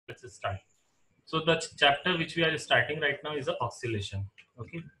let's start. So the chapter which we are starting right now is the oscillation.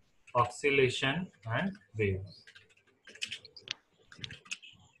 Okay, oscillation and waves.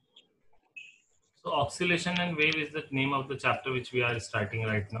 So oscillation and wave is the name of the chapter which we are starting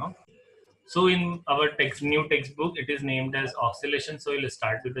right now. So in our new textbook, it is named as oscillation. So we'll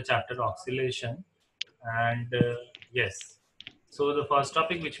start with the chapter oscillation. And yes, so the first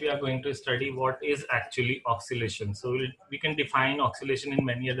topic which we are going to study, what is actually oscillation. So we can define oscillation in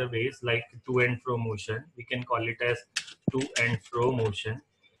many other ways, like to and fro motion. We can call it as to and fro motion.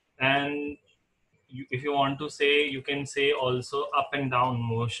 And if you want to say, you can say also up and down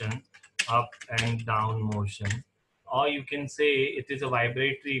motion, up and down motion. Or you can say it is a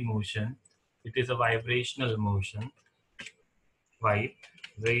vibratory motion. It is a vibrational motion.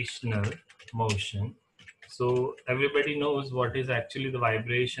 Vibrational motion. So everybody knows what is actually the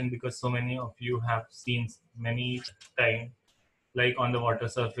vibration, because so many of you have seen many times, like on the water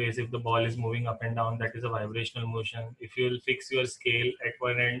surface, if the ball is moving up and down, that is a vibrational motion. If you'll fix your scale at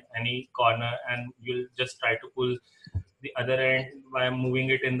one end, any corner, and you'll just try to pull the other end by moving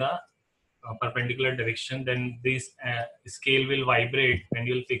it in the perpendicular direction, then this scale will vibrate, and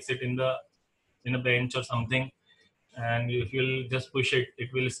you'll fix it in a bench or something, and if you'll just push it, it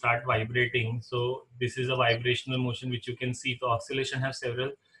will start vibrating. So this is a vibrational motion which you can see. The oscillation have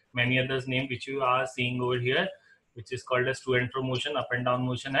many others name which you are seeing over here, which is called as to and fro motion, up and down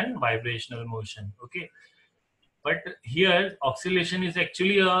motion, and vibrational motion. Okay, but here oscillation is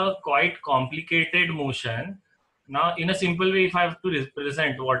actually a quite complicated motion. Now in a simple way, if I have to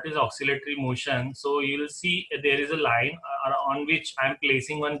represent what is oscillatory motion, so you will see there is a line on which I am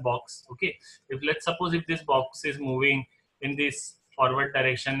placing one box. Okay, if let's suppose if this box is moving in this forward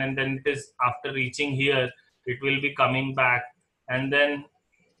direction, and then it is after reaching here, it will be coming back, and then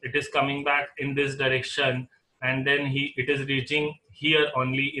it is coming back in this direction, and then it is reaching here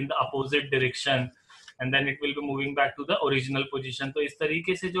only in the opposite direction, and then it will be moving back to the original position. तो इस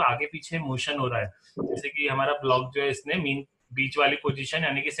तरीके से जो आगे पीछे motion हो रहा है, जैसे कि हमारा ब्लॉक जो है, इसने मीन बीच वाली पोजीशन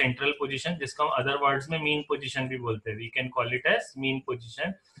यानी कि सेंट्रल पोजीशन, जिसको हम अदर वर्ड्स में मीन पोजीशन भी बोलते हैं, we can call it as mean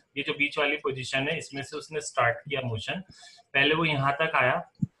position. ये जो बीच वाली पोजीशन है, इसमें से उसने स्टार्ट किया मोशन. पहले वो यहाँ तक आया,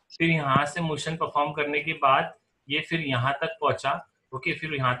 फिर यहाँ से मोशन परफॉर्म करने के बाद ये फिर यहाँ तक पहुंचा. ओके,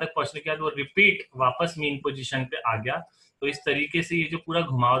 फिर यहाँ तक पहुंचने के बाद वो रिपीट वापस मीन पोजीशन पे आ गया. तो इस तरीके से ये जो पूरा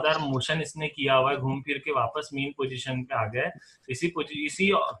घुमावदार मोशन इसने किया हुआ है, घूम फिर के वापस मीन पोजीशन पे आ गया.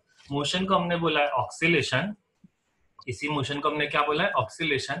 इसी मोशन को हमने बोला है ऑक्सिलेशन. इसी मोशन को हमने क्या बोला है?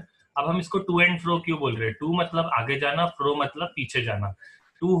 ऑक्सिलेशन. अब हम इसको टू एंड फ्रो क्यों बोल रहे हैं? टू मतलब आगे जाना, फ्रो मतलब पीछे जाना.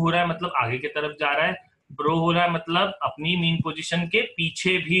 टू हो रहा है मतलब आगे की तरफ जा रहा है, फ्रो हो रहा है मतलब अपनी मीन पोजीशन के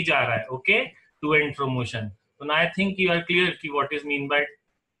पीछे भी जा रहा है. Okay, to and fro motion. So now I think you are clear ki what is mean by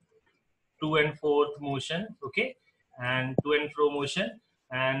to and forth motion, okay, and to and fro motion.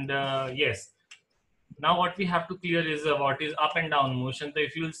 And yes, now what we have to clear is what is up and down motion. So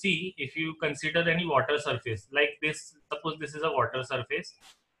if you will see, if you consider any water surface like this, suppose this is a water surface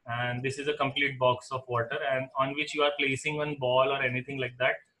and this is a complete box of water, and on which you are placing one ball or anything like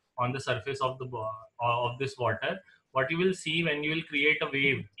that on the surface of the of this water, what you will see when you will create a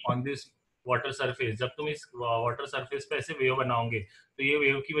wave on this water surface, जब तुम इस water surface पे ऐसे wave बनाओगे, तो ये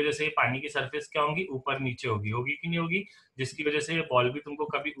wave की वजह से पानी की सरफेस क्या होगी? ऊपर नीचे होगी. होगी कि नहीं होगी? जिसकी वजह से ये बॉल भी तुमको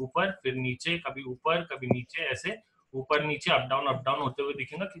कभी ऊपर फिर नीचे, कभी ऊपर कभी नीचे, ऐसे ऊपर नीचे अप डाउन होते हुए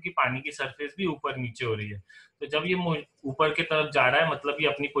दिखेगा, क्योंकि पानी की सरफेस भी ऊपर नीचे हो रही है. तो जब ये ऊपर की तरफ जा रहा है, मतलब ये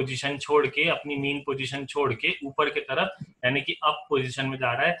अपनी पोजीशन छोड़ के, अपनी मीन पोजीशन छोड़ के ऊपर की तरफ यानी कि अप पोजीशन में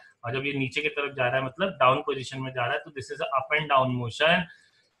जा रहा है, और जब ये नीचे की तरफ जा रहा है मतलब डाउन पोजीशन में जा रहा है. तो this is up and down motion,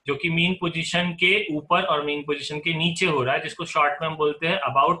 जो कि मीन पोजीशन के ऊपर और मीन पोजीशन के नीचे हो रहा है, जिसको शॉर्ट में हम बोलते हैं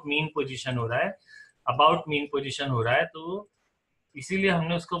अबाउट मीन पोजीशन हो रहा है. अबाउट मीन पोजीशन हो रहा है, तो इसीलिए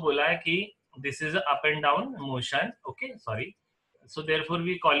हमने उसको बोला है कि this is up and down motion. Okay, sorry. So therefore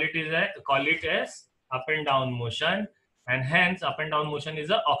we call it as up and down motion, and hence up and down motion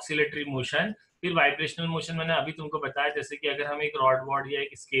is a oscillatory motion. फिर वाइब्रेशनल मोशन मैंने अभी तुमको बताया, जैसे कि अगर हम एक रॉड वॉड या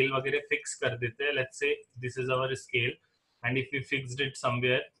एक स्केल वगैरह फिक्स कर देते हैं, let's say this is our scale, and if we fixed it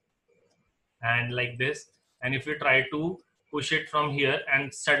somewhere and like this, and if we try to push it from here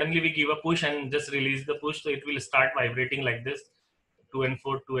and suddenly we give a push and just release the push, so it will start vibrating like this, to and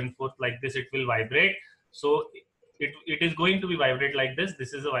forth like this, it will vibrate. So it is going to be vibrate like this.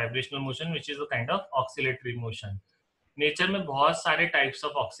 This is a vibrational motion, which is a kind of oscillatory motion. Nature में बहुत सारे types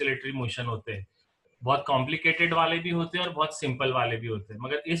of oscillatory motion होते हैं. बहुत complicated वाले भी होते हैं और बहुत सिंपल वाले भी होते हैं,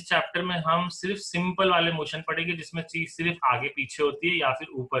 मगर इस चैप्टर में हम सिर्फ सिंपल वाले मोशन पढ़ेंगे, जिसमें चीज सिर्फ आगे पीछे होती है या फिर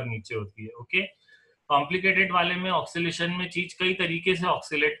ऊपर नीचे होती है. ओके, कॉम्प्लिकेटेड वाले में ऑक्सिलेशन में चीज कई तरीके से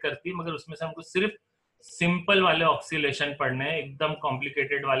ऑक्सिलेट करती है, मगर उसमें से हमको सिर्फ सिंपल वाले ऑक्सीलेशन पढ़ने हैं, एकदम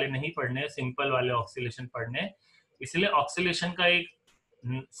कॉम्प्लिकेटेड वाले नहीं पढ़ने हैं, सिंपल वाले ऑक्सीलेशन पढ़ने हैं। इसलिए ऑक्सीलेशन का एक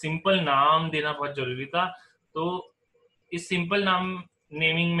सिंपल नाम देना बहुत जरूरी था। तो इस सिंपल नाम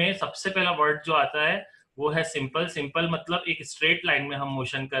नेमिंग में सबसे पहला वर्ड जो आता है वो है सिंपल। सिंपल मतलब एक स्ट्रेट लाइन में हम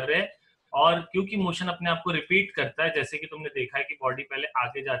मोशन कर रहे हैं, और क्योंकि मोशन अपने आप को रिपीट करता है, जैसे कि तुमने देखा है कि बॉडी पहले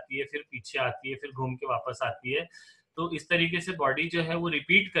आगे जाती है, फिर पीछे आती है, फिर घूम के वापस आती है, तो इस तरीके से बॉडी जो है वो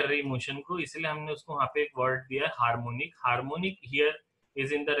रिपीट कर रही है मोशन को, इसलिए हमने उसको वहां पे एक वर्ड दिया है harmonic. Harmonic here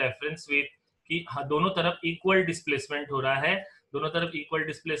is in the reference with कि दोनों तरफ इक्वल डिस्प्लेसमेंट हो रहा है। दोनों तरफ इक्वल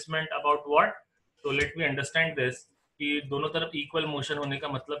डिस्प्लेसमेंट अबाउट व्हाट? तो लेट मी अंडरस्टैंड दिस कि दोनों तरफ इक्वल मोशन होने का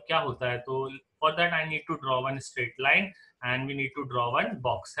मतलब क्या होता है। तो for that I need to draw one straight line and we need to draw one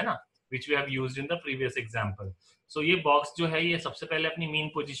box, है ना, which we have used in the previous example. सो ये बॉक्स जो है ये सबसे पहले अपनी मीन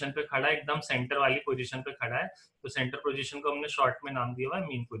पोजीशन पे खड़ा है, एकदम सेंटर वाली पोजीशन पे खड़ा है, तो सेंटर पोजीशन को हमने शॉर्ट में नाम दिया हुआ है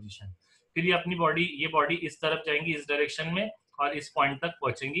मीन पोजीशन। फिर ये अपनी बॉडी, ये बॉडी इस तरफ जाएंगी इस डायरेक्शन में, और इस पॉइंट तक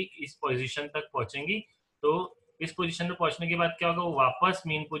पहुंचेंगी, इस पोजीशन तक पहुंचेंगी। तो इस पोजीशन पे पहुंचने के बाद क्या होगा, वो वापस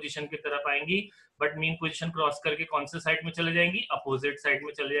मीन पोजीशन की तरफ आएंगी, बट मीन पोजीशन क्रॉस करके कौन से साइड में चले जाएंगी, अपोजिट साइड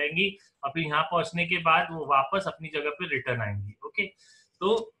में चले जाएंगी। और फिर यहाँ पहुंचने के बाद वो वापस अपनी जगह पे रिटर्न आएंगी। ओके,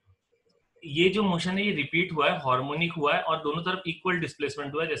 तो ये जो मोशन है ये रिपीट हुआ है, हार्मोनिक हुआ है, और दोनों तरफ इक्वल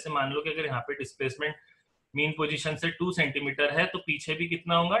डिस्प्लेसमेंट हुआ है। जैसे मान लो कि अगर यहाँ पे डिस्प्लेसमेंट मीन पोजीशन से 2 सेंटीमीटर है, तो पीछे भी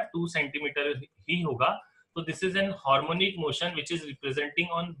कितना होगा, 2 सेंटीमीटर ही होगा। तो this is an harmonic motion which is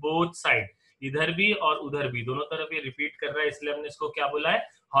representing on both side, इधर भी और उधर भी, दोनों तरफ ये रिपीट कर रहा है, इसलिए हमने इसको क्या बोला है,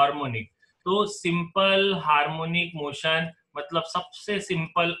 हार्मोनिक। तो सिंपल हार्मोनिक मोशन मतलब सबसे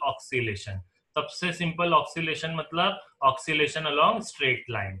सिंपल ऑक्सीलेशन। सबसे सिंपल ऑक्सीलेशन मतलब oscillation along straight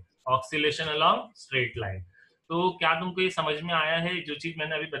line, oscillation along straight line. तो क्या तुमको ये समझ में आया है जो चीज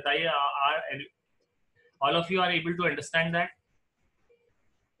मैंने अभी बताई है? all of you are able to understand that?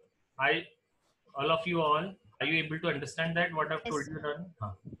 I All of you all, are you able to understand that what I've told Yes. you, Dharma?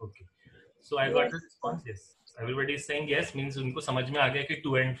 हाँ, okay. So I got Yes, the sir. response. Yes, everybody is saying yes, means उनको समझ में आ गया कि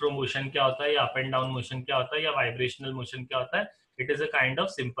to and fro motion क्या होता है, या अप एंड डाउन मोशन क्या होता है, या वाइब्रेशनल मोशन क्या होता है। It is a kind of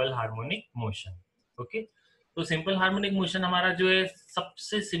simple harmonic motion. Okay, तो सिंपल हार्मोनिक मोशन हमारा जो है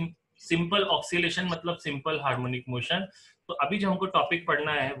सबसे सिंपल ऑक्सीलेशन मतलब सिंपल हार्मोनिक मोशन। तो अभी जो हमको टॉपिक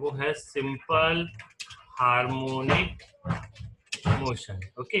पढ़ना है वो है simple harmonic motion.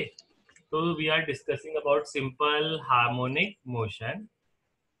 Okay, so we are discussing about simple harmonic motion.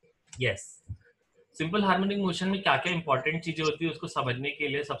 Yes, simple harmonic motion में क्या क्या इंपॉर्टेंट चीजें होती है उसको समझने के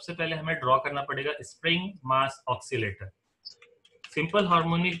लिए सबसे पहले हमें ड्रॉ करना पड़ेगा spring mass oscillator. Simple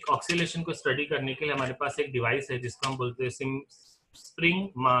harmonic oscillation को स्टडी करने के लिए हमारे पास एक डिवाइस है जिसको हम बोलते हैं स्प्रिंग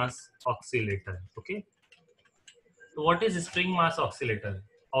मास ऑक्सीलेटर। ओके, तो what is spring mass oscillator?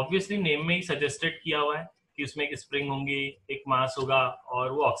 Obviously name में ही सजेस्टेड किया हुआ है कि उसमें एक स्प्रिंग होंगी, एक मास होगा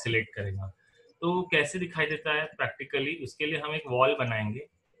और वो ऑक्सीलेट करेगा। तो कैसे दिखाई देता है प्रैक्टिकली, उसके लिए हम एक वॉल बनाएंगे।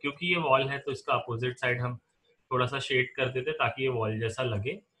 क्योंकि ये वॉल है तो इसका अपोजिट साइड हम थोड़ा सा शेड कर देते ताकि ये वॉल जैसा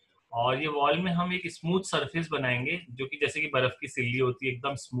लगे। और ये वॉल में हम एक स्मूथ सरफेस बनाएंगे जो कि जैसे कि बर्फ की सिल्ली होती है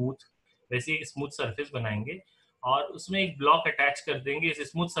एकदम स्मूथ, वैसे एक स्मूथ सरफेस बनाएंगे और उसमें एक ब्लॉक अटैच कर देंगे।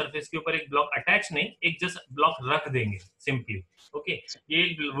 इस स्मूथ सरफेस के ऊपर एक ब्लॉक अटैच नहीं, एक जस्ट ब्लॉक रख देंगे सिंपली। ओके, ये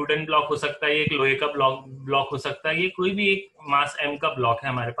एक वुडन ब्लॉक हो सकता है, ये एक लोहे का ब्लॉक हो सकता है, ये कोई भी एक मास एम का ब्लॉक है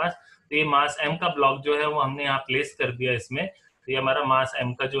हमारे पास। तो ये मास एम का ब्लॉक जो है वो हमने यहाँ प्लेस कर दिया इसमें। तो ये हमारा मास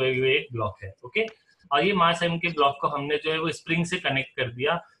एम का जो है ये एक ब्लॉक है। ओके, और ये मास एम के ब्लॉक को हमने जो है वो स्प्रिंग से कनेक्ट कर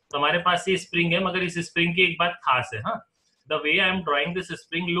दिया। तो हमारे पास ये स्प्रिंग है, मगर इस स्प्रिंग की एक बात खास है। हाँ, the way I am drawing this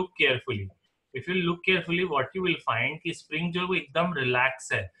spring, look carefully. If you look carefully what you will find कि स्प्रिंग जो है वो एकदम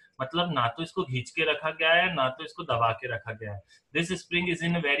रिलैक्स है, मतलब ना तो इसको खींच के रखा गया है ना तो इसको दबा के रखा गया है। This spring is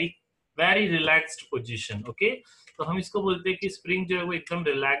in a very very relaxed position. Okay, तो हम इसको बोलते हैं कि स्प्रिंग जो है वो एकदम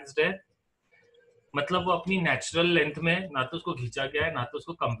रिलैक्स्ड है, मतलब वो अपनी नेचुरल लेंथ में, ना तो उसको खींचा गया है ना तो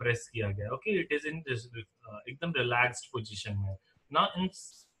उसको कंप्रेस किया गया है। ओके, इट इज इन एकदम रिलैक्स्ड पोजीशन में। Now in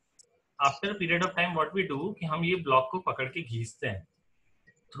after period of time what we do कि हम ये ब्लॉक को पकड़ के खींचते हैं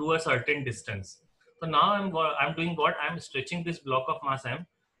through a certain distance. So now I'm doing what? I'm stretching this block of mass m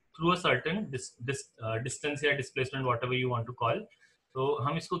through a certain distance या displacement whatever you want to call. तो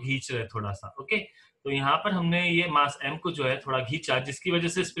हम इसको खींच रहे हैं थोड़ा सा। ओके, तो यहाँ पर हमने ये मास m को जो है थोड़ा खींचा, जिसकी वजह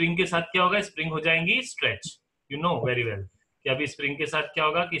से स्प्रिंग के साथ क्या होगा, स्प्रिंग हो जाएंगी stretch. You know very well कि अभी स्प्रिंग के साथ क्या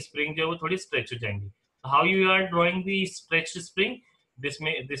होगा कि स्प्रिंग जो है वो थोड़ी स्ट्रेच हो जाएंगी। How you are drawing the stretch spring?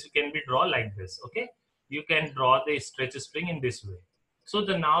 this can be draw like this. Okay, you can draw the stretch spring in this way. So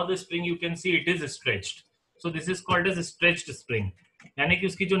now the spring you can see it is stretched. So this is called as stretched spring. यानी कि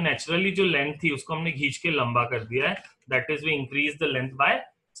उसकी जो naturally जो length थी उसको हमने खींच के लंबा कर दिया है। That is we increase the length by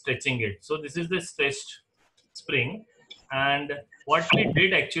stretching it. So this is the stretched spring. And what we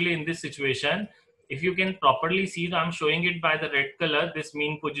did actually in this situation if you can properly see, I'm showing it by the red color. This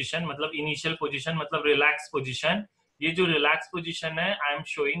mean position मतलब initial position मतलब relaxed position. ये जो relaxed position है, I am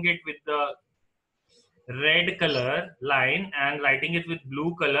showing it with the red color line and writing it with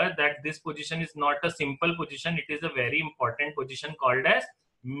blue color, that this position is not a simple position, it is a very important position called as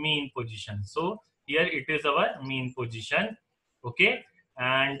mean position. So here it is our mean position. Okay,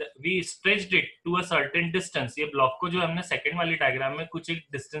 and we stretched it to a certain distance. ये block को जो हमने second वाली diagram में कुछ एक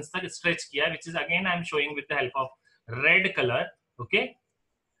distance तक stretch किया है, which is again I am showing with the help of red color. Okay,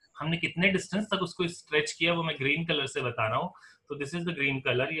 हमने कितने डिस्टेंस तक उसको स्ट्रेच किया वो मैं ग्रीन कलर से बता रहा हूँ. तो this is the green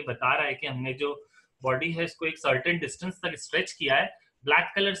colour. ये बता रहा है कि हमने जो बॉडी है इसको एक सर्टेन डिस्टेंस तक स्ट्रेच किया है.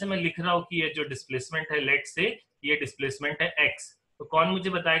 ब्लैक कलर से मैं लिख रहा हूँ कि ये जो डिस्प्लेसमेंट है, लेट से ये डिस्प्लेसमेंट है x. तो कौन मुझे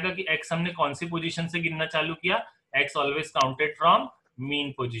बताएगा कि x हमने कौन सी पोजीशन से गिनना चालू किया? x always counted from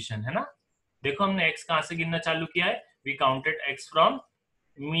mean position, है ना. देखो हमने x कहां से गिनना चालू किया है? We counted x from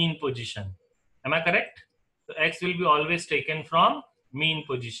mean position. M I correct? तो x will be always taken from mean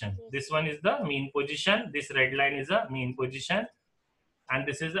position. This one is the mean position. This red line is a mean position, and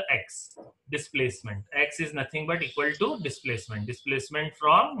this is the x displacement. X is nothing but equal to displacement. Displacement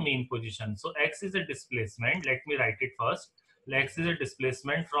from mean position. So x is a displacement. Let me write it first. X is a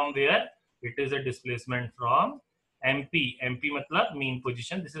displacement from where? It is a displacement from MP. MP मतलब mean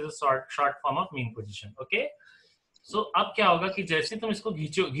position. This is a short form of mean position. Okay. So अब क्या होगा कि जैसे तुम इसको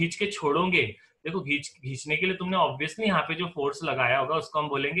खींच के छोड़ोगे, देखो खींचने के लिए तुमने ऑब्वियसली यहाँ पे जो फोर्स लगाया होगा उसको हम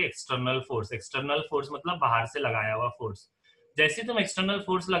बोलेंगे एक्सटर्नल फोर्स. एक्सटर्नल फोर्स मतलब बाहर से लगाया हुआ फोर्स. जैसे तुम एक्सटर्नल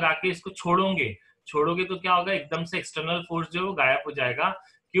फोर्स लगा के इसको छोड़ोगे तो क्या होगा? एकदम से एक्सटर्नल फोर्स जो वो गायब हो जाएगा.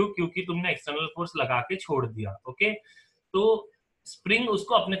 क्यों? क्योंकि तुमने एक्सटर्नल फोर्स लगा के छोड़ दिया. ओके, तो स्प्रिंग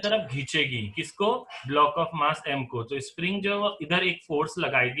उसको अपने तरफ खींचेगी. किसको? ब्लॉक ऑफ मास m को. तो स्प्रिंग जो इधर एक फोर्स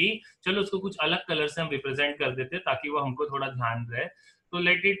लगाएगी, चलो उसको कुछ अलग कलर से हम रिप्रेजेंट कर देते ताकि वो हमको थोड़ा ध्यान रहे. तो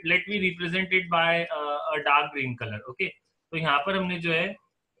late we represent it by a dark green colour. Okay, तो यहाँ पर हमने जो है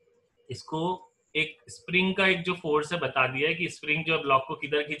इसको एक स्प्रिंग का एक जो फोर्स है बता दिया है कि स्प्रिंग जो ब्लॉक को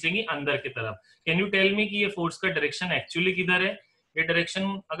किधर खींचेंगी? अंदर की तरफ. कैन यू टेल मी कि ये फोर्स का डायरेक्शन एक्चुअली किधर है? ये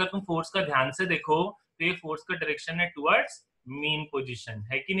डायरेक्शन अगर तुम फोर्स का ध्यान से देखो तो ये फोर्स का डायरेक्शन है टुवर्ड्स मीन पोजीशन,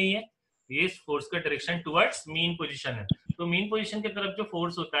 है कि नहीं है? ये फोर्स का डायरेक्शन टुवर्ड्स मीन पोजीशन है. तो मीन पोजीशन की तरफ जो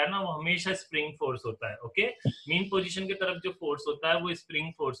फोर्स होता है ना वो हमेशा स्प्रिंग फोर्स होता है. ओके, मीन पोजीशन की तरफ जो फोर्स होता है वो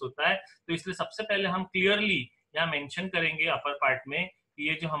स्प्रिंग फोर्स होता है. तो इसलिए सबसे पहले हम क्लियरली यहाँ मेंशन करेंगे अपर पार्ट में कि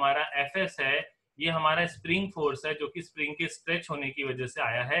ये जो हमारा एफएस है ये हमारा स्प्रिंग फोर्स है जो कि स्प्रिंग के स्ट्रेच होने की वजह से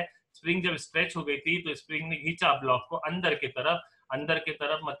आया है. स्प्रिंग जब स्ट्रेच हो गई थी तो स्प्रिंग ने खींचा ब्लॉक को अंदर की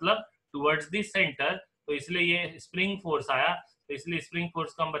तरफ मतलब टुवर्ड्स द सेंटर. तो इसलिए ये स्प्रिंग फोर्स आया. तो इसलिए स्प्रिंग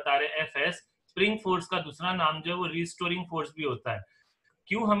फोर्स को हम बता रहे हैं एफएस. स्प्रिंग फोर्स का दूसरा नाम जो है वो रिस्टोरिंग फोर्स भी होता है.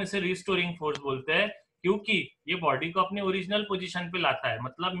 क्यों हम इसे रिस्टोरिंग फोर्स बोलते हैं? क्योंकि ये बॉडी को अपने ओरिजिनल पोजीशन पे लाता है,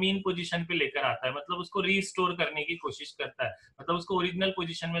 मतलब मीन पोजीशन पे लेकर आता है, मतलब उसको रिस्टोर करने की कोशिश करता है, मतलब उसको ओरिजिनल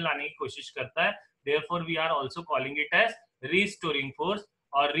पोजीशन में लाने की कोशिश करता है. Therefore we are also calling it as restoring force.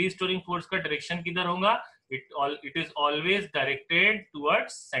 और रिस्टोरिंग फोर्स का डायरेक्शन किधर होगा? It is always directed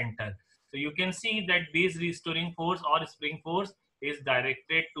towards centre. So you can see that this restoring force or spring force is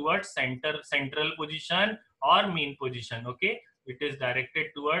directed towards central position or mean position. Okay, it is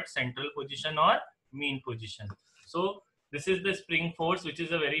directed towards central position or mean position. So this is the spring force, which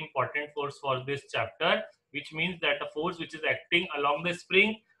is a very important force for this chapter, which means that a force which is acting along the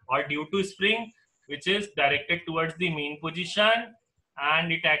spring or due to spring, which is directed towards the mean position,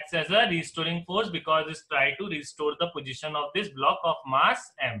 and it acts as a restoring force because it's try to restore the position of this block of mass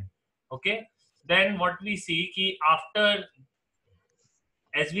m. Okay, then what we see ki after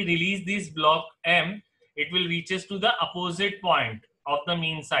as we release this block m, it will reaches to the opposite point of the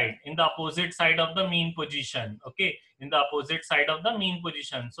mean side, in the opposite side of the mean position. Okay, in the opposite side of the mean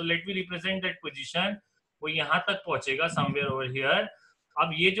position. So let me represent that position. वो यहाँ तक पहुंचेगा somewhere over here.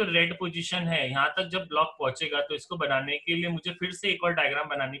 अब ये जो red position है यहाँ तक जब ब्लॉक पहुंचेगा तो इसको बनाने के लिए मुझे फिर से एक और डायग्राम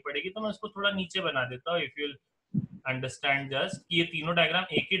बनानी पड़ेगी. तो मैं उसको थोड़ा नीचे बना देता हूँ. इफ यू अंडरस्टैंड जस्ट कि ये तीनों डायग्राम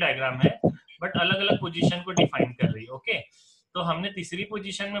एक ही डायग्राम है बट अलग अलग पोजीशन को डिफाइन कर रही है. ओके, तो हमने तीसरी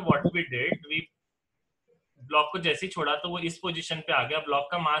पोजीशन में what we did, V block को जैसे ही छोड़ा तो वो इस पोजीशन पे आ गया. ब्लॉक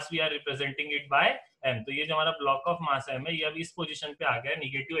का mass we are representing it by m. तो ये जो हमारा ब्लॉक ऑफ मास m है ये अब इस पोजीशन पे आ गया है,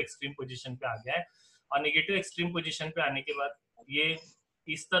 निगेटिव एक्सट्रीम पोजीशन पे आ गया है. और निगेटिव एक्सट्रीम पोजीशन पे आने के बाद ये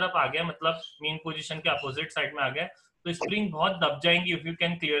इस तरफ आ गया, मतलब मीन पोजीशन के अपोजिट साइड में आ गया. तो स्प्रिंग बहुत दब जाएंगी. If you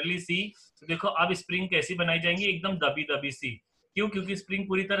can clearly see, तो देखो अब स्प्रिंग कैसी बनाई जाएंगी? एकदम दबी दबी सी. क्यों? क्योंकि स्प्रिंग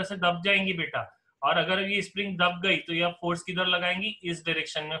पूरी तरह से दब जाएंगी बेटा. और अगर ये स्प्रिंग दब गई तो ये फोर्स किधर लगाएंगी? इस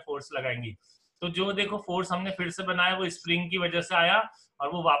डायरेक्शन में फोर्स लगाएंगी. तो जो देखो फोर्स हमने फिर से बनाया वो स्प्रिंग की वजह से आया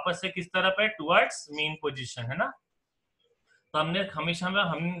और वो वापस से किस तरफ है? टुवर्ड्स मीन पोजीशन, है ना. तो हमने हमेशा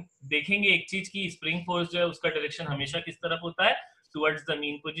हम देखेंगे एक चीज की स्प्रिंग फोर्स जो है उसका डायरेक्शन हमेशा किस तरफ होता है, टुवर्ड्स द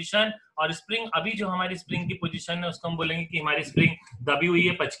मीन पोजीशन। और स्प्रिंग, अभी जो हमारी स्प्रिंग की पोजीशन है उसको हम बोलेंगे कि हमारी स्प्रिंग दबी हुई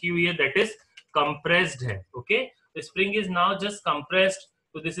है, पचकी हुई है, दैट इज कंप्रेस्ड है। Okay, spring is now just compressed,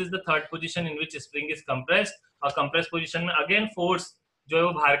 तो this is the third position in which spring is compressed. और कंप्रेस पोजीशन में अगेन फोर्स जो है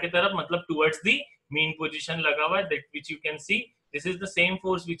वो बाहर की तरफ, मतलब टुवर्ड्स द मीन पोजीशन लगा हुआ है, that which you can see this is the same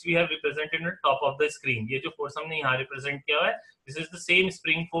force which we have represented eight top of the screen. ये जो फोर्स हमने यहाँ रिप्रेजेंट किया हुआ है, this is the same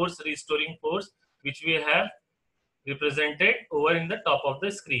spring force, restoring force, which we have represented over in the top of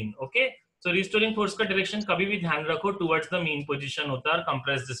the screen. Okay, so restoring force का direction कभी भी ध्यान रखो टुवर्ड्स द मीन पोजीशन होता है और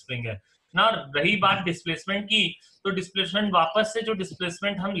कंप्रेस्ड स्प्रिंग है ना। रही बात डिस्प्लेसमेंट की, तो डिस्प्लेसमेंट वापस से जो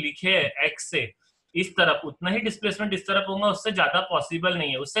डिस्प्लेसमेंट हम लिखे है एक्स से इस तरफ, उतना ही डिस्प्लेसमेंट इस तरफ होगा, उससे ज्यादा पॉसिबल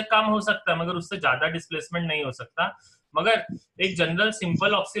नहीं है। उससे कम हो सकता है मगर उससे ज्यादा डिस्प्लेसमेंट नहीं हो सकता। मगर एक जनरल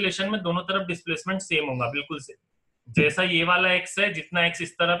सिंपल ऑक्सीलेशन में दोनों तरफ डिस्प्लेसमेंट सेम होगा, बिल्कुल से जैसा ये वाला एक्स है, जितना एक्स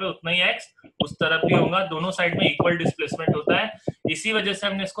इस तरफ है उतना ही एक्स उस तरफ भी होगा, दोनों साइड में इक्वल डिस्प्लेसमेंट होता है। इसी वजह से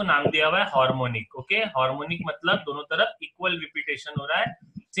हमने इसको नाम दिया हुआ है हार्मोनिक। ओके, हार्मोनिक मतलब दोनों तरफ इक्वल रिपीटेशन हो रहा है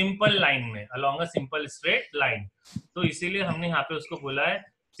सिंपल लाइन में, along a simple straight line. तो इसीलिए हमने यहाँ पे उसको बोला है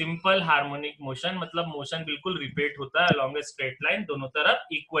सिंपल हार्मोनिक मोशन, मतलब मोशन बिल्कुल रिपीट होता है अलोंग अ स्ट्रेट लाइन, दोनों तरफ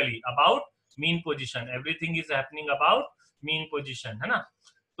equally about mean position, everything is happening about mean position, है ना।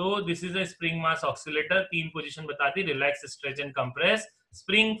 तो this is a spring mass oscillator, तीन पोजीशन बताती, relax, stretch and compress,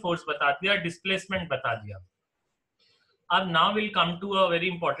 spring force बता दिया, डिस्प्लेसमेंट बता दिया। अब now will come to a very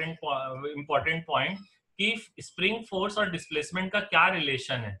important point कि स्प्रिंग फोर्स और डिस्प्लेसमेंट का क्या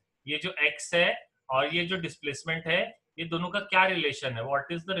रिलेशन है। ये जो एक्स है और ये जो डिस्प्लेसमेंट है, ये दोनों का क्या रिलेशन है,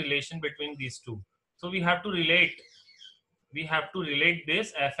 what is the relation between these two. So we have to relate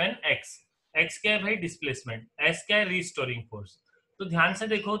this F and x. X क्या है भाई, डिस्प्लेसमेंट, एस क्या है, रिस्टोरिंग फोर्स। तो ध्यान से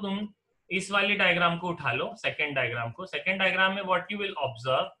देखो, तुम इस वाली डायग्राम को उठा लो, सेकेंड डायग्राम को। सेकेंड डायग्राम में व्हाट यू विल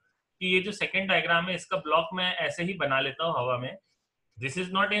ऑब्जर्व कि ये जो सेकेंड डायग्राम है इसका ब्लॉक मैं ऐसे ही बना लेता हूँ हवा में। This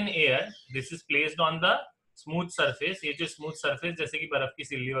is not in air, this is placed on the smooth surface. ये जो स्मूथ सरफेस जैसे कि बर्फ की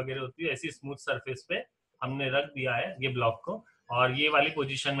सिल्ली वगैरह होती है, ऐसी स्मूथ सरफेस पे हमने रख दिया है ये ब्लॉक को, और ये वाली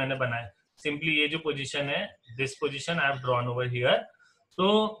पोजीशन मैंने बनाया। सिंपली ये जो पोजीशन है, this position I have drawn over here.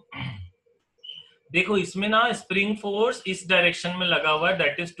 तो देखो इसमें ना स्प्रिंग फोर्स इस डायरेक्शन में लगा हुआ है,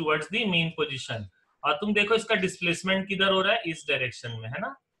 that is towards the mean position. और तुम देखो इसका डिस्प्लेसमेंट किधर हो रहा है, इस डायरेक्शन में, है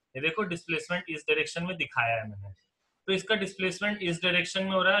ना। ये देखो डिस्प्लेसमेंट इस डायरेक्शन में दिखाया है मैंने। तो इसका डिस्प्लेसमेंट इस डायरेक्शन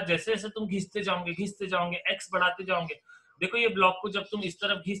में हो रहा है, जैसे जैसे तुम घिसते जाओगे एक्स बढ़ाते जाओगे। देखो ये ब्लॉक को जब तुम इस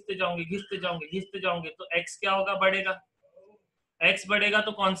तरफ घिसते जाओगे तो एक्स क्या होगा, बढ़ेगा। एक्स बढ़ेगा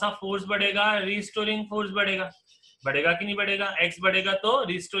तो कौन सा फोर्स बढ़ेगा, रिस्टोरिंग फोर्स बढ़ेगा। बढ़ेगा कि नहीं बढ़ेगा, एक्स बढ़ेगा तो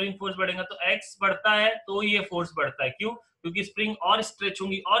रिस्टोरिंग फोर्स बढ़ेगा। तो एक्स बढ़ता है तो ये फोर्स बढ़ता है, क्यों, क्योंकि स्प्रिंग और स्ट्रेच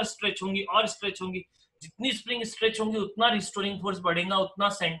होंगी और स्ट्रेच होंगी और स्ट्रेच होंगी। जितनी स्प्रिंग स्ट्रेच होंगी उतना रिस्टोरिंग फोर्स बढ़ेगा, उतना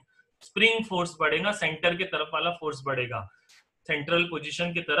स्प्रिंग फोर्स बढ़ेगा, सेंटर के तरफ वाला फोर्स बढ़ेगा, सेंट्रल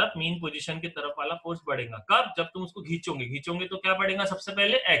पोजीशन की तरफ, मीन पोजीशन की तरफ वाला फोर्स बढ़ेगा। कब, जब तुम उसको घींचोगे तो क्या बढ़ेगा, सबसे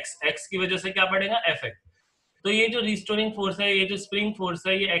पहले एक्स, एक्स की वजह से क्या बढ़ेगा, एफ एक्स। तो ये जो रिस्टोरिंग फोर्स है, ये जो स्प्रिंग फोर्स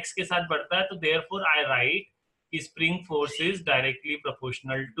है, ये एक्स के साथ बढ़ता है। तो देयरफॉर आई राइट कि spring force is directly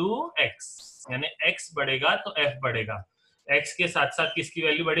proportional to x, यानी एक्स बढ़ेगा तो एफ बढ़ेगा। एक्स के साथ साथ किसकी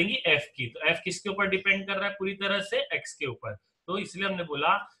वैल्यू बढ़ेगी, एफ की। तो एफ किसके ऊपर डिपेंड कर रहा है, पूरी तरह से एक्स के ऊपर। तो इसलिए हमने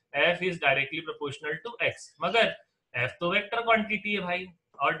बोला F is directly proportional to x. मगर एफ तो वेक्टर क्वांटिटी है भाई,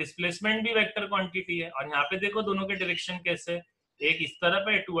 और डिस्प्लेसमेंट भी वेक्टर क्वांटिटी है। और यहाँ पे देखो दोनों के डायरेक्शन कैसे, एक इस तरफ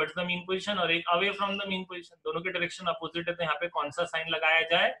है टुवर्ड्स द मीन पोजीशन और एक away from the mean position, दोनों के डायरेक्शन अपोजिट है। तो यहाँ पे कौन सा साइन लगाया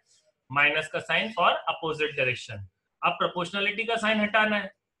जाए, माइनस का साइन फॉर अपोजिट डायरेक्शन। अब प्रोपोर्शनलिटी का साइन हटाना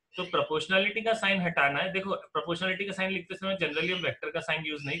है, तो प्रोपोर्शनलिटी का साइन हटाना है। देखो प्रोपोर्शनलिटी का साइन लिखते समय जनरली हम वेक्टर का साइन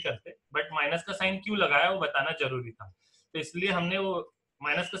यूज नहीं करते, बट माइनस का साइन क्यों लगाया वो बताना जरूरी था। तो इसलिए हमने वो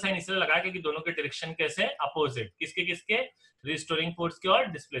माइनस का साइन इसलिए लगाया क्योंकि दोनों के डायरेक्शन कैसे, अपोजिट, किसके किसके, रिस्टोरिंग फोर्स के और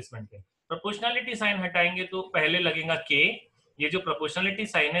डिस्प्लेसमेंट के। प्रोपोर्शनलिटी साइन हटाएंगे तो पहले लगेगा के, ये जो प्रोपोर्शनलिटी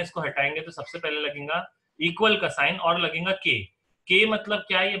साइन है इसको हटाएंगे तो सबसे पहले लगेगा इक्वल का साइन और लगेगा के। के मतलब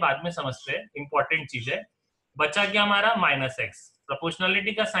क्या है ये बाद में समझते हैं, इंपॉर्टेंट चीज है। बचा क्या हमारा, माइनस एक्स।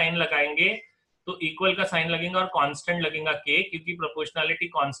 प्रोपोर्शनलिटी का साइन लगाएंगे तो इक्वल का साइन लगेगा और कांस्टेंट लगेगा के, क्योंकि प्रोपोर्शनलिटी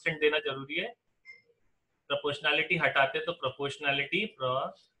कांस्टेंट देना जरूरी है। प्रोपोर्शनलिटी हटाते तो प्रोपोर्शनलिटी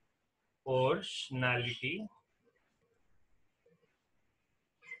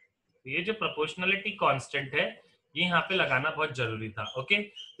ये जो प्रोपोर्शनलिटी कांस्टेंट है ये यहाँ पे लगाना बहुत जरूरी था। ओके,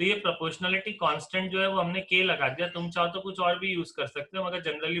 तो ये प्रोपोर्शनलिटी कांस्टेंट जो है वो हमने के लगा दिया। तुम चाहो तो कुछ और भी यूज कर सकते हो, मगर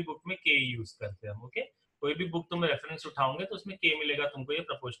जनरली बुक में के यूज करते हैं हम। ओके, कोई भी बुक तुम रेफरेंस उठाओगे तो उसमें के मिलेगा तुमको, ये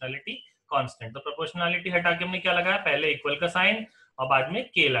प्रोपोर्शनलिटी कांस्टेंट। तो प्रोपोर्शनलिटी हटा के हमने क्या लगाया, पहले इक्वल का साइन और बाद में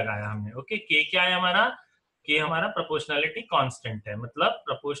के लगाया हमने। ओके, के क्या है हमारा, के हमारा प्रोपोर्शनलिटी कांस्टेंट है, मतलब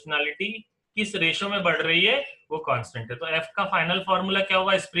प्रोपोर्शनलिटी किस रेशो में बढ़ रही है वो कांस्टेंट है। तो एफ का फाइनल फॉर्मूला क्या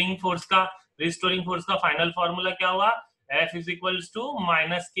हुआ, स्प्रिंग फोर्स का, रिस्टोरिंग फोर्स का फाइनल फॉर्मूला क्या हुआ, F is equals to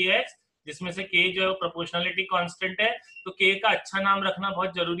minus के एक्स, जिसमें से के जो है प्रोपोर्शनलिटी कांस्टेंट है। तो के का अच्छा नाम रखना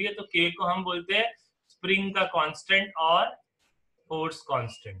बहुत जरूरी है, तो के को हम बोलते हैं स्प्रिंग का कांस्टेंट और फोर्स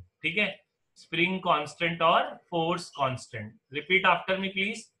कांस्टेंट, ठीक है, स्प्रिंग कांस्टेंट और force constant. Repeat after me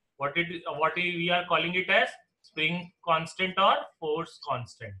please, what we are calling it as spring constant or force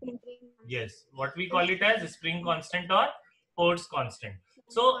constant. Yes, what we call it as spring constant or force constant.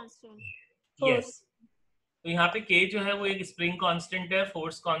 So yes, तो यहाँ पे k जो है वो एक spring constant है,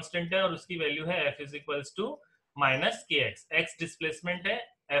 force constant है, और उसकी वैल्यू है f is equals to minus के एक्स। एक्स डिस्प्लेसमेंट है,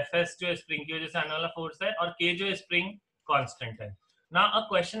 एफ एस जो है स्प्रिंग की वजह से आने वाला फोर्स है, और k जो है स्प्रिंग कांस्टेंट है। Now a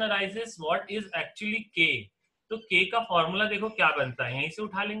question arises, what is actually k? तो k का फॉर्मूला देखो क्या बनता है, यहीं से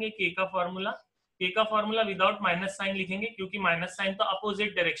उठा लेंगे k का फॉर्मूला। k का फॉर्मूला विदाउट माइनस साइन लिखेंगे, क्योंकि माइनस साइन तो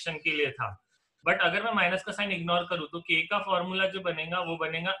अपोजिट डायरेक्शन के लिए था, बट अगर मैं माइनस का साइन इग्नोर करूं तो k का फॉर्मूला जो बनेगा वो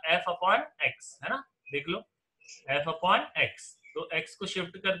बनेगा f अपॉन x, है ना, देख लो f अपॉन x। तो x को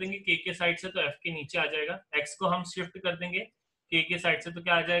शिफ्ट कर देंगे k के साइड से तो f के नीचे आ जाएगा, x को हम शिफ्ट कर देंगे k के साइड से तो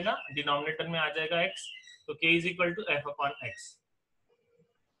क्या आ जाएगा, डिनोमिनेटर में आ जाएगा x, तो k is equal to f upon x।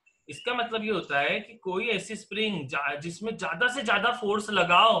 इसका मतलब ये होता है कि कोई ऐसी स्प्रिंग जिसमें ज्यादा से ज्यादा फोर्स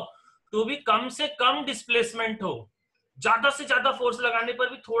लगाओ तो भी कम से कम डिस्प्लेसमेंट हो, ज्यादा से ज्यादा फोर्स लगाने पर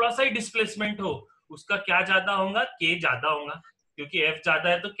भी थोड़ा सा ही डिस्प्लेसमेंट हो, उसका क्या ज्यादा होगा, के ज्यादा होगा, क्योंकि एफ ज्यादा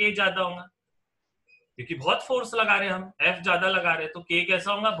है तो के ज्यादा होगा, क्योंकि बहुत फोर्स लगा रहे हैं हम, एफ ज्यादा लगा रहे हैं तो के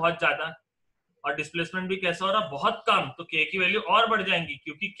कैसा होगा, बहुत ज्यादा, और डिस्प्लेसमेंट भी कैसा हो रहा, बहुत कम, तो के की वैल्यू और बढ़ जाएंगी,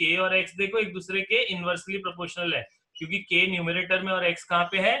 क्योंकि के और एक्स देखो एक दूसरे के इनवर्सली प्रोपोर्शनल है, क्योंकि के न्यूमरेटर में और एक्स कहाँ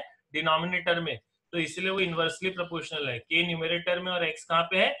पे है, डिनोमिनेटर में, तो इसलिए वो इनवर्सली प्रोपोर्शनल है। के न्यूमरेटर में और एक्स कहाँ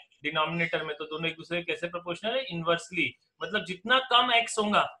पे है, डिनोमिनेटर में, तो दोनों एक दूसरे कैसे प्रोपोर्शनल है, इनवर्सली, मतलब जितना कम एक्स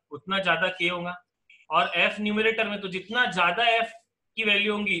होगा उतना ज्यादा के होगा, और एफ न्यूमरेटर में तो जितना ज्यादा एफ की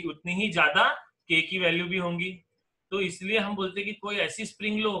वैल्यू होगी उतनी ही ज्यादा के की वैल्यू भी होंगी। तो इसलिए हम बोलते हैं कि कोई ऐसी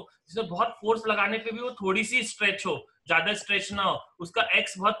स्प्रिंग लो जिसमें बहुत फोर्स लगाने पे भी वो थोड़ी सी स्ट्रेच हो, ज्यादा स्ट्रेच ना हो, उसका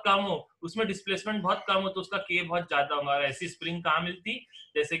एक्स बहुत कम हो, उसमें डिस्प्लेसमेंट बहुत कम हो, तो उसका के बहुत ज्यादा होगा। और ऐसी स्प्रिंग कहाँ मिलती,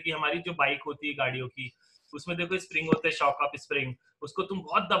 जैसे कि हमारी जो बाइक होती है गाड़ियों की, उसमें देखो स्प्रिंग होता है, शॉक अप स्प्रिंग, उसको तुम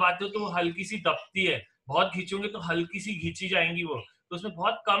बहुत दबाते हो तो वो हल्की सी दबती है, बहुत खींचोगे तो हल्की सी खींची जाएंगी वो, तो उसमें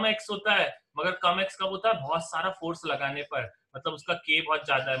बहुत कम एक्स होता है, मगर कम एक्स कब होता है, बहुत सारा फोर्स लगाने पर, मतलब उसका के बहुत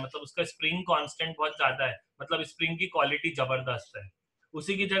ज्यादा है, मतलब उसका स्प्रिंग कांस्टेंट बहुत ज्यादा है, मतलब स्प्रिंग की क्वालिटी जबरदस्त है।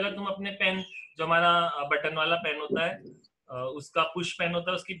 उसी की जगह तुम अपने पेन, जो हमारा बटन वाला पेन होता है, उसका पुश पेन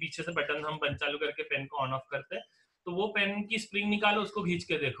होता है, उसके पीछे से बटन हम बंद चालू करके पेन को ऑन ऑफ करते हैं, तो वो पेन की स्प्रिंग निकालो, उसको खींच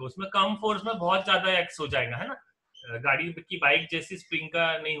के देखो, उसमें कम फोर्स में बहुत ज्यादा एक्स हो जाएगा, है ना, गाड़ी की बाइक जैसी स्प्रिंग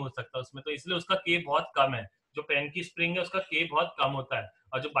का नहीं हो सकता उसमें, तो इसलिए उसका के बहुत कम है। जो पेन की स्प्रिंग है उसका के बहुत कम होता है,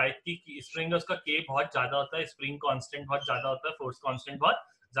 और जो बाइक की स्प्रिंग है उसका के बहुत ज्यादा होता है, स्प्रिंग कांस्टेंट बहुत ज्यादा होता है, फोर्स कांस्टेंट बहुत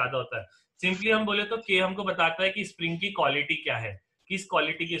ज्यादा होता है। सिंपली हम बोले तो के हमको बताता है कि स्प्रिंग की क्वालिटी क्या है, किस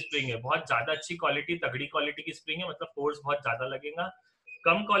क्वालिटी की स्प्रिंग है, बहुत ज्यादा अच्छी क्वालिटी, तगड़ी क्वालिटी की स्प्रिंग है, मतलब फोर्स बहुत ज्यादा लगेगा,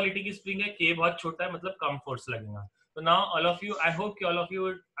 कम क्वालिटी की स्प्रिंग है, के बहुत छोटा है, मतलब कम फोर्स लगेगा। तो now all of you, I hope कि all of you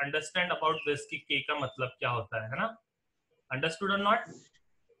understand about this कि के का मतलब क्या होता है ना, understood or not?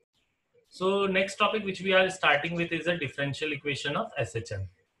 So next topic which we are starting with is a differential equation of SHM.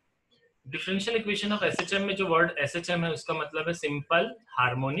 Differential equation of SHM में जो वर्ड एसएचएम है उसका मतलब है सिंपल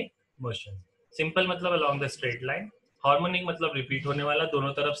हार्मोनिक मोशन। सिंपल मतलब along the straight line, harmonic मतलब repeat होने वाला,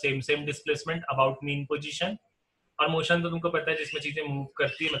 दोनों तरफ same same displacement about mean position, और मोशन तो तुमको पता है जिसमें चीजें मूव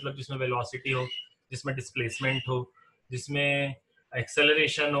करती है, मतलब जिसमें वेलोसिटी हो, जिसमें डिस्प्लेसमेंट हो, जिसमें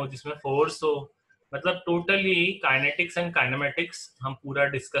एक्सेलरेशन हो, जिसमें फोर्स हो, मतलब टोटली काइनेटिक्स एंड काइनेमेटिक्स हम पूरा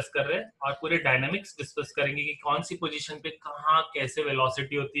डिस्कस कर रहे हैं, और पूरे डायनामिक्स डिस्कस करेंगे कि कौन सी पोजीशन पे कहाँ कैसे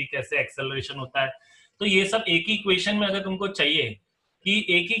वेलोसिटी होती है, कैसे एक्सेलरेशन होता है। तो ये सब एक ही इक्वेशन में अगर तुमको चाहिए कि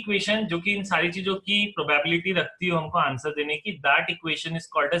एक ही इक्वेशन जो कि इन सारी चीजों की प्रोबेबिलिटी रखती हो हमको आंसर देने की, that equation is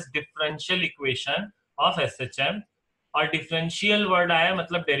called as differential equation of SHM. और डिफरेंशियल वर्ड आया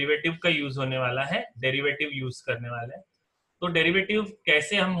मतलब डेरिवेटिव का यूज होने वाला है, डेरिवेटिव यूज करने वाले हैं। तो डेरिवेटिव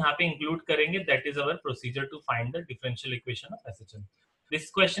कैसे हम यहाँ पे इंक्लूड करेंगे, that is our procedure to find the differential equation of SHM. This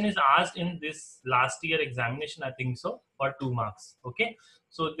question is asked in this last year examination, I think so, for 2 marks. Okay,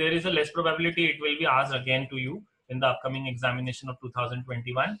 so there is a less probability it will be asked again to you in the upcoming examination of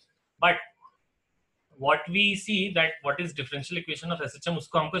 2021. But what we see that what is differential equation of SHM,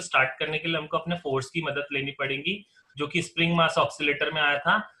 उसको हमको start करने के लिए हमको अपने force की मदद लेनी पड़ेगी, जो कि स्प्रिंग मास ऑक्सीलेटर में आया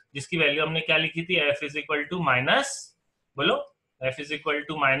था, जिसकी वैल्यू हमने क्या लिखी थी, F is equal to minus, बोलो, F is equal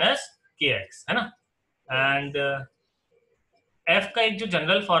to minus के एक्स, है ना, एंड एफ का एक जो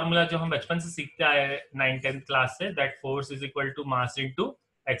जनरल फॉर्मूला जो हम बचपन से सीखते आए 9th-10th क्लास से, that force is equal to mass into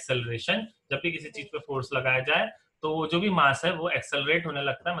acceleration. जब भी किसी चीज पे फोर्स लगाया जाए तो वो जो भी मास है वो एक्सेलरेट होने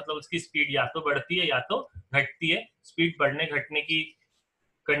लगता है, मतलब उसकी स्पीड या तो बढ़ती है या तो घटती है। स्पीड बढ़ने घटने की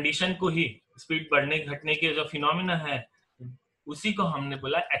कंडीशन को ही, स्पीड बढ़ने घटने के जो फिनोमिना है उसी को हमने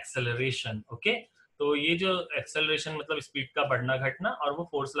बोला एक्सेलरेशन। ओके, तो ये जो एक्सेलरेशन मतलब स्पीड का बढ़ना घटना, और वो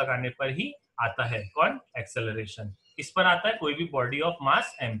फोर्स लगाने पर ही आता है। कौन? एक्सेलरेशन। किस पर आता है? कोई भी बॉडी ऑफ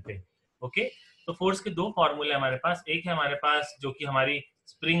मास एम पे। ओके, तो फोर्स के दो फॉर्मूले हमारे पास, एक है हमारे पास जो कि हमारी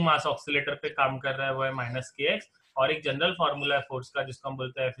स्प्रिंग मास ऑक्सीलेटर पे काम कर रहा है, वो है माइनस के एक्स, और एक जनरल फॉर्मूला है फोर्स का जिसको हम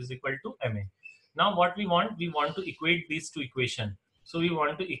बोलते हैं F is equal to M A. Now what we want to equate this two equation, so we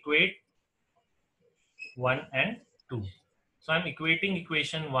want to equate 1 and 2. So I'm equating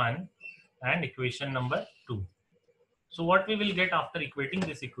equation 1 and equation number 2. So what we will get after equating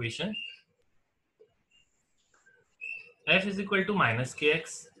this equation, f is equal to minus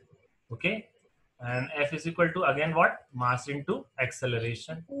kx, okay, and f is equal to again what? Mass into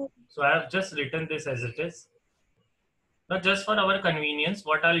acceleration. So I have just written this as it is. Now just for our convenience,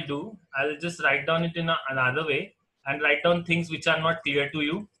 what I'll do, I'll just write down it in another way and write down things which are not clear to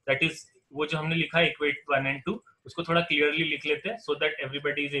you. That is, वो जो हमने लिखा है equate 1 and 2, उसको थोड़ा clearly लिख लेते हैं so that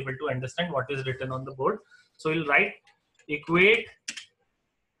everybody is able to understand what is written on the board. So we'll write equate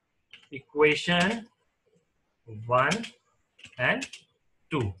equation 1 and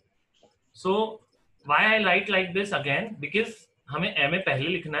 2. So why I write like this again? Because हमें ma पहले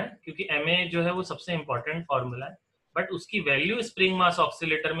लिखना है क्योंकि ma जो है वो सबसे important फॉर्मूला है, बट उसकी वैल्यू स्प्रिंग मास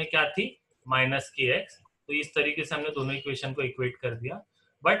ऑक्सीलेटर में क्या थी? माइनस के एक्स। तो इस तरीके से हमने दोनों इक्वेशन को इक्वेट कर दिया।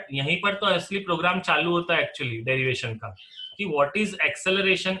 बट यहीं पर तो असली प्रोग्राम चालू होता है एक्चुअली डेरिवेशन का, कि व्हाट इज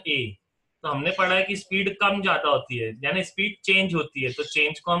एक्सेलरेशन ए। तो हमने पढ़ा है कि स्पीड कम ज्यादा होती है, यानी स्पीड चेंज होती है। तो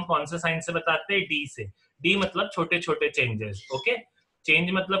चेंज को हम कौन से साइन से बताते हैं? डी से। डी मतलब छोटे छोटे चेंजेस। ओके,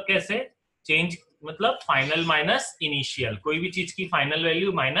 चेंज मतलब कैसे? चेंज मतलब फाइनल माइनस इनिशियल, कोई भी चीज की final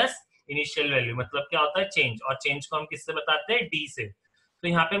value minus initial value, मतलब क्या होता है? चेंज। और चेंज को हम किससे बताते हैं? डी से। तो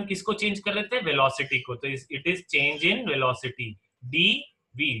यहाँ पे हम किसको चेंज कर रहे थे? वेलोसिटी को। तो it is change in velocity, D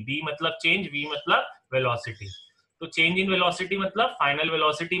we. D मतलब चेंज, वी मतलब वेलोसिटी। तो चेंज इन वेलोसिटी मतलब final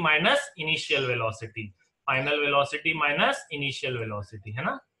velocity minus initial velocity, final velocity minus initial velocity, है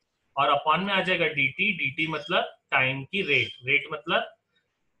ना। और अपॉन में आ जाएगा dt। dt मतलब टाइम की रेट। रेट मतलब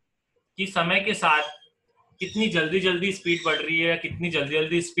कि समय के साथ कितनी जल्दी जल्दी स्पीड बढ़ रही है, कितनी जल्दी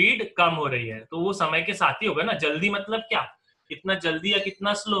जल्दी स्पीड कम हो रही है। तो वो समय के साथ ही होगा ना। जल्दी मतलब क्या? कितना जल्दी या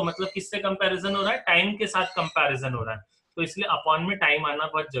कितना स्लो, मतलब किससे कंपैरिजन हो रहा है? टाइम के साथ कंपैरिजन हो रहा है। तो इसलिए अपॉन में टाइम आना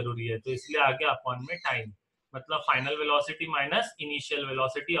बहुत जरूरी है। तो इसलिए आ गया अपॉन में टाइम, मतलब final velocity minus initial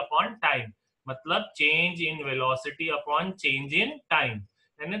velocity upon time, मतलब change in velocity upon change in time,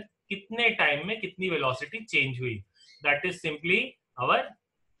 यानी कितने टाइम में कितनी वेलोसिटी चेंज हुई। That is simply our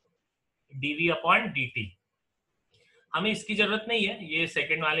dv upon dt। हमें इसकी जरूरत नहीं है ये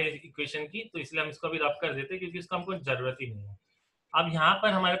सेकंड वाले इक्वेशन की, तो इसलिए हम इसको अभी रब कर देते हैं क्योंकि इसका हमको जरूरत ही नहीं है। अब यहाँ पर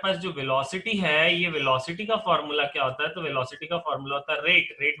हमारे पास जो वेलोसिटी है, ये वेलोसिटी का फॉर्मूला क्या होता है? तो वेलोसिटी का फॉर्मूला होता है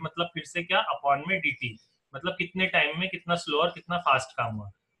रेट। रेट मतलब फिर से क्या? अपॉन में dt, मतलब कितने टाइम में कितना स्लो और कितना फास्ट काम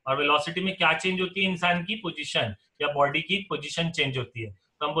हुआ। और वेलोसिटी में क्या चेंज होती है? इंसान की पोजीशन या बॉडी की पोजीशन चेंज होती है।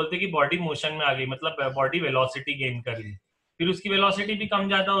 तो हम बोलते हैं कि बॉडी मोशन में आ गई, मतलब बॉडी वेलोसिटी गेन कर ली। फिर उसकी वेलोसिटी भी कम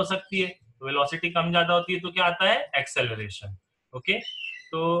ज्यादा हो सकती है। तो वेलोसिटी कम ज्यादा होती है तो क्या आता है? एक्सेलरेशन। ओके,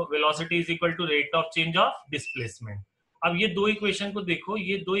 तो velocity is equal to rate of change of displacement. अब ये दो इक्वेशन को देखो,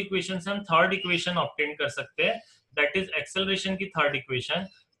 ये दो इक्वेशन से हम थर्ड इक्वेशन ऑब्टेन कर सकते हैं, दैट इज एक्सेलरेशन की थर्ड इक्वेशन।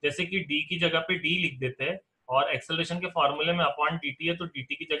 जैसे कि d की जगह पे d लिख देते हैं, और एक्सेलरेशन के फॉर्मूले में अपॉन dt है तो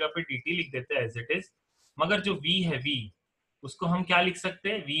dt की जगह पे dt लिख देते हैं एज इट इज। मगर जो v है, v उसको हम क्या लिख सकते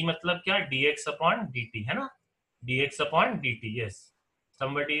हैं? v मतलब क्या? dx अपॉन dt, है ना। dx upon dt, yes.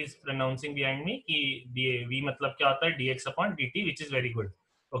 somebody is pronouncing behind me कि v मतलब क्या होता है? dx upon dt, which is very good.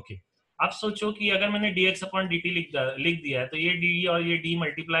 Okay, अब सोचो कि अगर मैंने dx अपॉन dt लिख दिया है तो ये d और ये d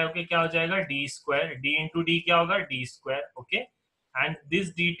मल्टीप्लाई होके क्या हो जाएगा? d square. d into D क्या होगा? d square. Okay, and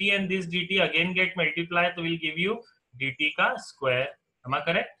this dt and this dt again get multiply, तो will give you dt का square. am I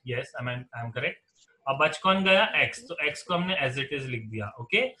correct? yes, I am correct. अब बच कौन गया? x। तो x को हमने एज इट इज लिख दिया।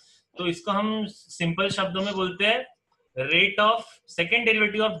 ओके, तो इसको हम सिंपल शब्दों में बोलते हैं rate of second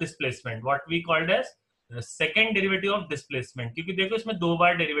derivative of displacement, what we called as second derivative of displacement. क्योंकि देखो इसमें दो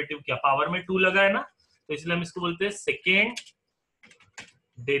बार डेरिवेटिव किया, पावर में 2 लगा है ना, तो इसलिए हम इसको बोलते हैं second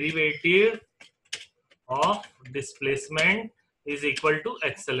derivative of displacement is equal to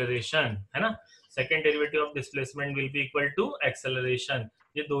acceleration, है ना। Second derivative of displacement will be equal to acceleration.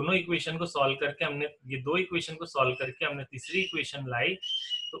 ये दोनों इक्वेशन को सॉल्व करके हमने, ये दो इक्वेशन को सॉल्व करके हमने तीसरी इक्वेशन लाई,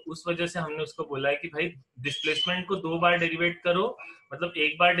 तो उस वजह से हमने उसको बोला है कि भाई डिस्प्लेसमेंट को 2 बार डेरिवेट करो, मतलब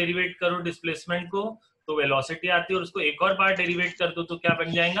एक बार डेरिवेट करो डिस्प्लेसमेंट को तो वेलोसिटी आती है, और उसको एक और बार डेरिवेट कर दो तो क्या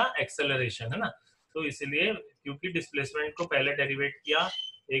बन जाएगा, एक्सेलरेशन, है ना। तो इसलिए क्योंकि डिस्प्लेसमेंट को पहले डेरिवेट किया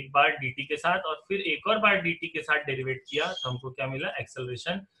एक बार dt के साथ और फिर एक और बार dt के साथ डेरिवेट किया तो हमको क्या मिला,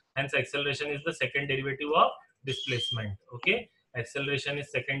 acceleration. Hence acceleration is the second derivative of displacement. Okay, acceleration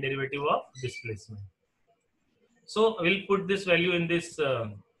is second derivative of displacement. So we'll put this value in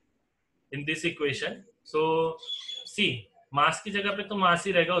this equation. So see, मास की जगह पे तो मास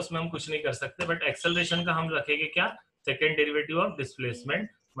ही रहेगा, उसमें हम कुछ नहीं कर सकते, बट एक्सेलरेशन का हम रखेंगे क्या, सेकेंड डेरिवेटिव ऑफ डिस्प्लेसमेंट,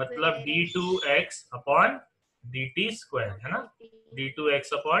 मतलब d2x अपॉन dt स्क्वायर, है ना,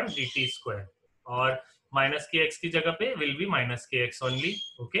 d2x अपॉन dt स्क्वायर, और माइनस के x की जगह पे विल बी माइनस के x only.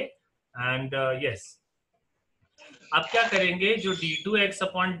 Okay, and yes, अब क्या करेंगे, जो d2x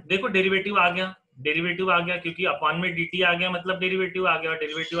अपॉन, देखो डेरिवेटिव आ गया, डेरिवेटिव आ गया क्योंकि अपॉन में dt आ गया मतलब डेरिवेटिव आ गया, और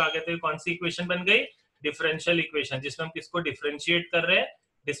डेरिवेटिव आ गया तो कौन सी इक्वेशन बन गई, डिफरेंशियल इक्वेशन, जिसमें हम किसको डिफरेंशिएट कर रहे हैं,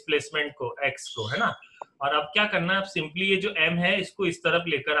 डिस्प्लेसमेंट को, x को, है ना. और अब क्या करना है, अब सिंपली ये जो m है इसको इस तरफ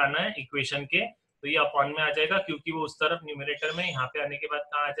लेकर आना है इक्वेशन के, तो ये अपॉन में आ जाएगा क्योंकि वो उस तरफ न्यूमरेटर में, यहाँ पे आने के बाद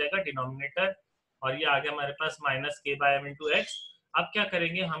कहाँ आ जाएगा, डिनोमिनेटर, और ये आ गया हमारे पास माइनस के बाय एम इंटू एक्स. अब क्या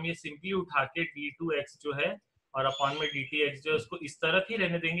करेंगे, हम ये सिंपली उठा के d2x जो है और अपॉन में dtx जो है उसको इस तरह ही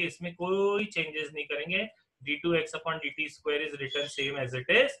रहने देंगे, इसमें कोई चेंजेस नहीं करेंगे. d2x upon dt square is written same as it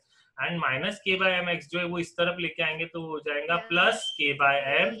is, and minus के बाय एम एक्स जो है वो इस तरफ लेके आएंगे तो हो जाएगा प्लस के बाय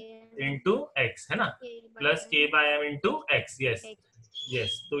एम इंटू एक्स, है ना, प्लस के bye M into x. Yes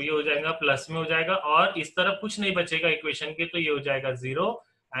yes, तो ये हो जाएगा प्लस में हो जाएगा, और इस तरफ कुछ नहीं बचेगा इक्वेशन के, तो ये हो जाएगा 0.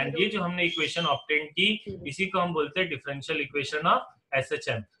 एंड ये जो हमने इक्वेशन ऑब्टेन की इसी को हम बोलते हैं differential equation of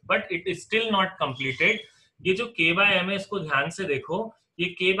SHM, but it is still not completed. ये जो k बाय एम है इसको ध्यान से देखो,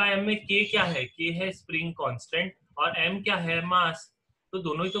 ये k बाय एम में k क्या है, k है स्प्रिंग कांस्टेंट, और m क्या है, मास. तो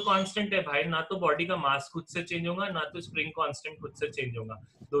दोनों ही तो कांस्टेंट है भाई, ना तो बॉडी का मास खुद से चेंज होगा ना तो स्प्रिंग कांस्टेंट खुद से चेंज होगा,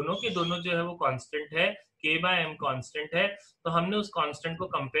 दोनों के दोनों जो है वो कांस्टेंट है, k बाय एम कांस्टेंट है. तो हमने उस कांस्टेंट को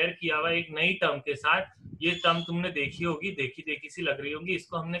कंपेयर किया हुआ एक नई टर्म के साथ, ये टर्म तुमने देखी होगी, देखी देखी सी लग रही होगी,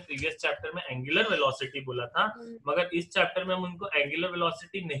 इसको हमने प्रीवियस चैप्टर में एंगुलर वेलोसिटी बोला था, मगर इस चैप्टर में हम उनको एंगुलर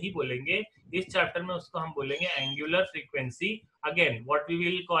वेलोसिटी नहीं बोलेंगे, इस चैप्टर में उसको हम बोलेंगे angular frequency. Again what we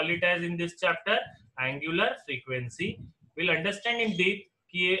will call it as in this chapter, angular frequency. Will understand in deep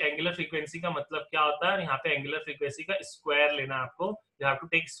कि ये एंगुलर फ्रीक्वेंसी का मतलब क्या होता है, और यहाँ पे एंगुलर फ्रीक्वेंसी का स्क्वायर लेना आपको, you have to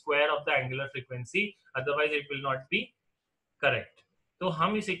take square of the angular frequency, otherwise it will not be correct. तो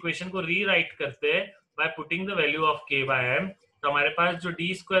हम इस इक्वेशन को रीराइट करते हैं by putting the value of k bye m. तो हमारे पास जो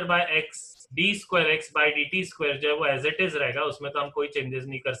d square by x, d square x bye dt square जो है वो एज इट इज रहेगा, उसमें तो हम कोई चेंजेस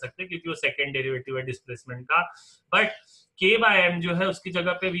नहीं कर सकते क्योंकि वो सेकंड डेरिवेटिव है डिस्प्लेसमेंट का. बट k बाय m जो है उसकी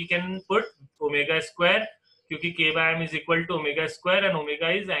जगह पे we can put omega square, क्योंकि k bye m is equal to omega square, and omega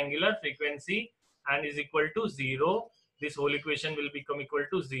is angular frequency and is equal to 0. This whole equation will become equal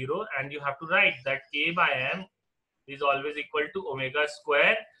to 0, and you have to write that k by m is always equal to omega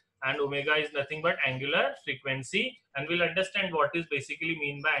square, and omega is nothing but angular frequency, and we'll understand what is basically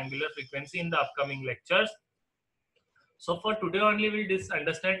mean by angular frequency in the upcoming lectures. So for today only we'll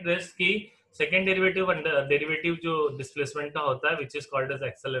understand this कि second derivative derivative जो displacement का होता है which is called as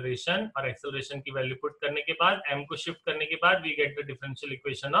acceleration, और acceleration की value put करने के बाद m को shift करने के बाद we get the differential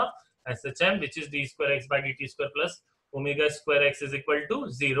equation of SHM which is d square x by dt square plus omega square x is equal to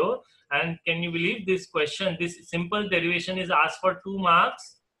 0. And can you believe this question, this simple derivation is asked for 2 marks,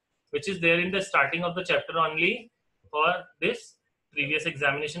 which is there in the starting of the chapter only. For this previous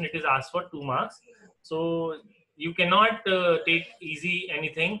examination it is asked for 2 marks, so you cannot take easy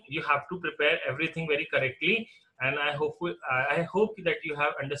anything, you have to prepare everything very correctly, and I hope that you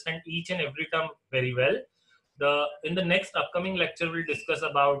have understand each and every term very well. In the next upcoming lecture we'll discuss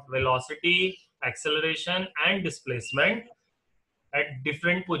about velocity, acceleration and displacement at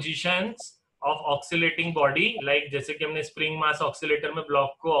different positions of oscillating body, like जैसे कि हमने spring mass oscillator में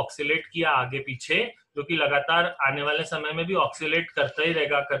block को oxalate किया आगे पीछे, जो कि लगातार आने वाले समय में भी ऑक्सीलेट करता ही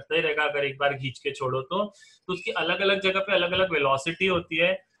रहेगा अगर एक बार खींच के छोड़ो तो उसकी अलग अलग जगह पे अलग अलग वेलोसिटी होती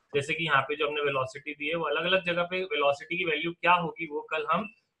है. जैसे कि यहाँ पे जो हमने वेलोसिटी दी है वो अलग अलग जगह पे वेलोसिटी की वैल्यू क्या होगी वो कल हम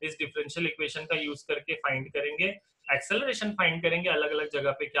इस डिफरेंशियल इक्वेशन का यूज करके फाइंड करेंगे. एक्सेलरेशन फाइंड करेंगे अलग अलग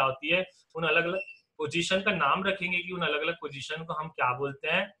जगह पे क्या होती है, उन अलग अलग पोजीशन का नाम रखेंगे कि उन अलग अलग पोजीशन को हम क्या बोलते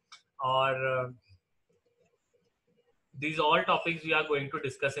हैं, और these all topics we are going to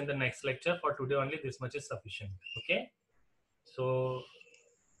discuss in the next lecture. For today only this much is sufficient. Okay, so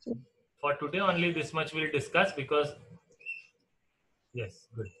for today only this much we'll discuss, because yes,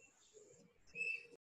 good.